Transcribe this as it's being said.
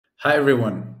Hi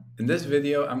everyone. In this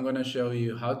video, I'm going to show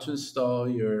you how to install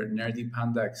your Nerdy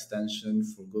Panda extension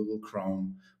for Google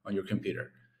Chrome on your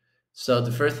computer. So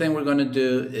the first thing we're going to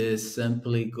do is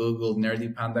simply Google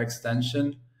Nerdy Panda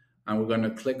extension, and we're going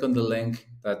to click on the link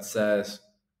that says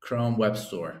Chrome Web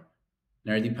Store,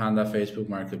 Nerdy Panda Facebook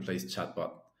Marketplace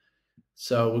chatbot.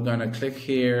 So we're going to click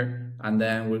here, and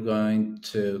then we're going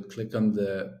to click on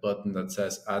the button that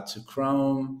says Add to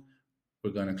Chrome.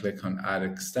 We're going to click on Add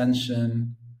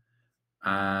Extension,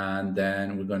 and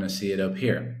then we're going to see it up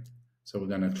here. So we're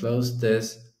going to close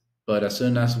this, but as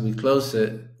soon as we close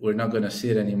it, we're not going to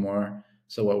see it anymore.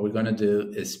 So what we're going to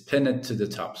do is pin it to the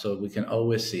top so we can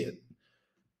always see it.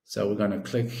 So we're going to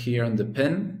click here on the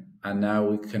pin, and now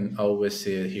we can always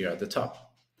see it here at the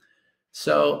top.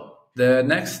 So the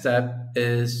next step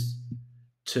is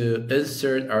to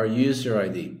insert our user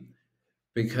ID,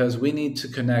 because we need to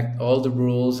connect all the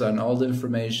rules and all the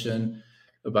information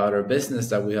about our business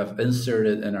that we have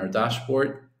inserted in our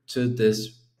dashboard to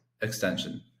this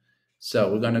extension.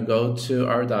 So we're going to go to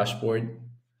our dashboard,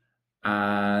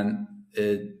 and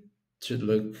it should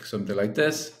look something like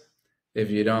this. If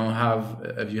you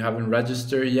haven't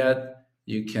registered yet,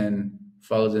 you can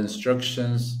follow the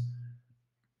instructions,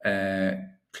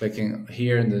 clicking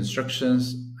here in the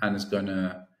instructions, and it's going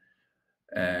to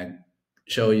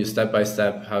show you step by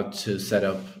step how to set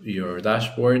up your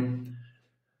dashboard.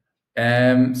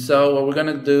 So what we're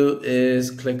going to do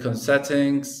is click on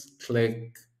settings,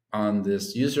 click on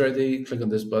this user ID, click on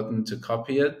this button to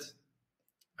copy it,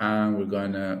 and we're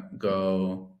going to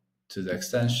go to the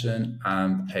extension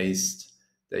and paste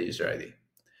the user ID.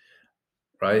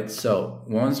 Right, so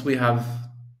once we have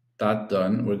that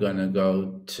done, we're going to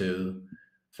go to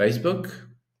Facebook,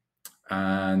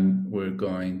 and we're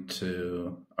going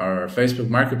to our Facebook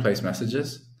Marketplace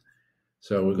messages.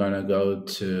 So we're going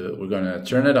to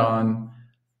turn it on,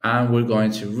 and we're going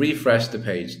to refresh the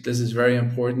page. This is very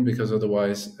important because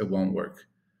otherwise it won't work.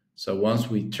 So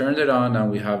once we turned it on and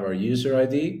we have our user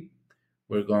ID,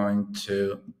 we're going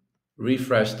to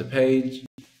refresh the page.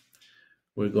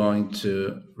 We're going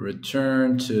to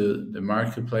return to the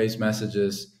Marketplace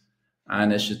messages,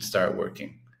 and it should start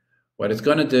working. What it's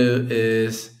going to do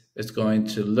is it's going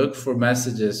to look for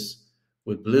messages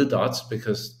with blue dots,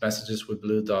 because messages with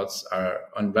blue dots are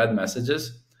unread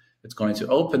messages. It's going to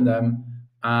open them,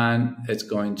 and it's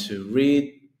going to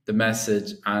read the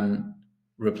message and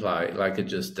reply like it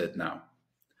just did now.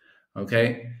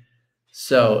 Okay,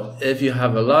 so if you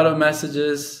have a lot of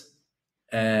messages,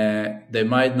 they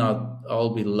might not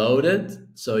all be loaded,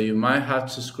 so you might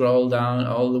have to scroll down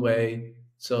all the way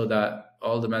so that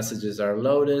all the messages are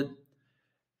loaded.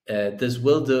 This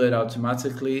will do it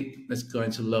automatically. It's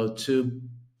going to load 2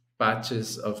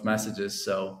 batches of messages.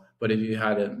 But if you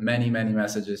had many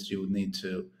messages, you would need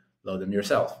to load them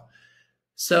yourself.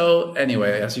 So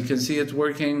anyway, as you can see, it's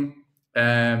working.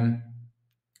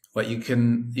 But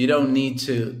you don't need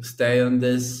to stay on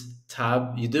this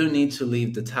tab. You do need to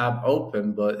leave the tab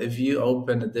open, but if you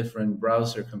open a different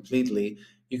browser completely,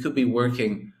 you could be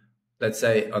working, let's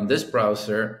say, on this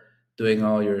browser, doing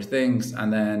all your things,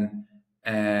 and then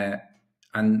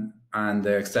and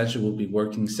the extension will be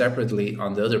working separately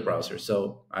on the other browser.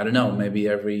 So I don't know, maybe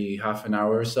every half an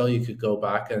hour or so, you could go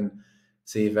back and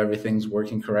see if everything's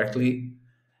working correctly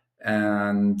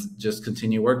and just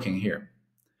continue working here.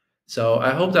 So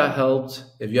I hope that helped.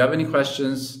 If you have any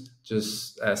questions,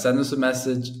 just send us a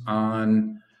message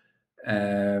on,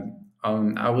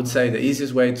 I would say the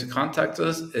easiest way to contact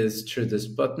us is through this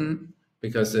button,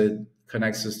 because it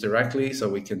connects us directly so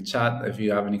we can chat. If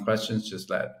you have any questions, just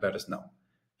let us know.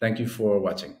 Thank you for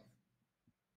watching.